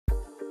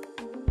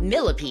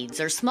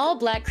Millipedes are small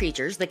black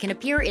creatures that can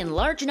appear in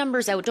large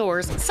numbers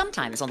outdoors,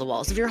 sometimes on the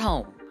walls of your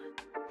home.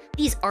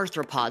 These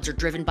arthropods are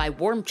driven by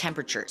warm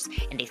temperatures,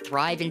 and they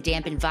thrive in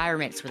damp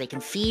environments where they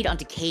can feed on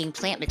decaying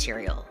plant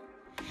material.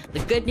 The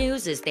good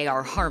news is they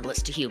are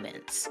harmless to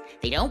humans.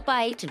 They don't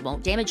bite and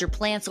won't damage your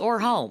plants or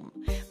home,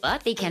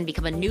 but they can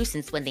become a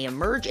nuisance when they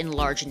emerge in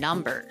large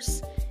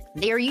numbers.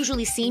 They are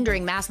usually seen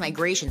during mass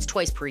migrations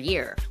twice per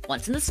year,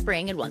 once in the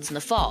spring and once in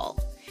the fall.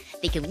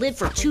 They can live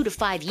for 2 to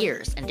 5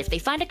 years, and if they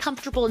find a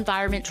comfortable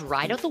environment to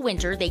ride out the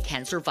winter, they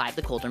can survive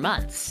the colder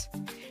months.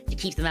 To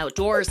keep them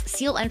outdoors,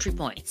 seal entry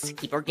points,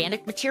 keep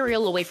organic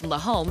material away from the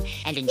home,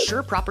 and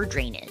ensure proper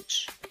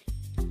drainage.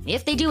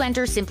 If they do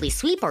enter, simply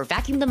sweep or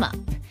vacuum them up.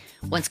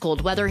 Once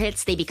cold weather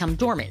hits, they become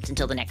dormant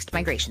until the next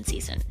migration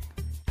season.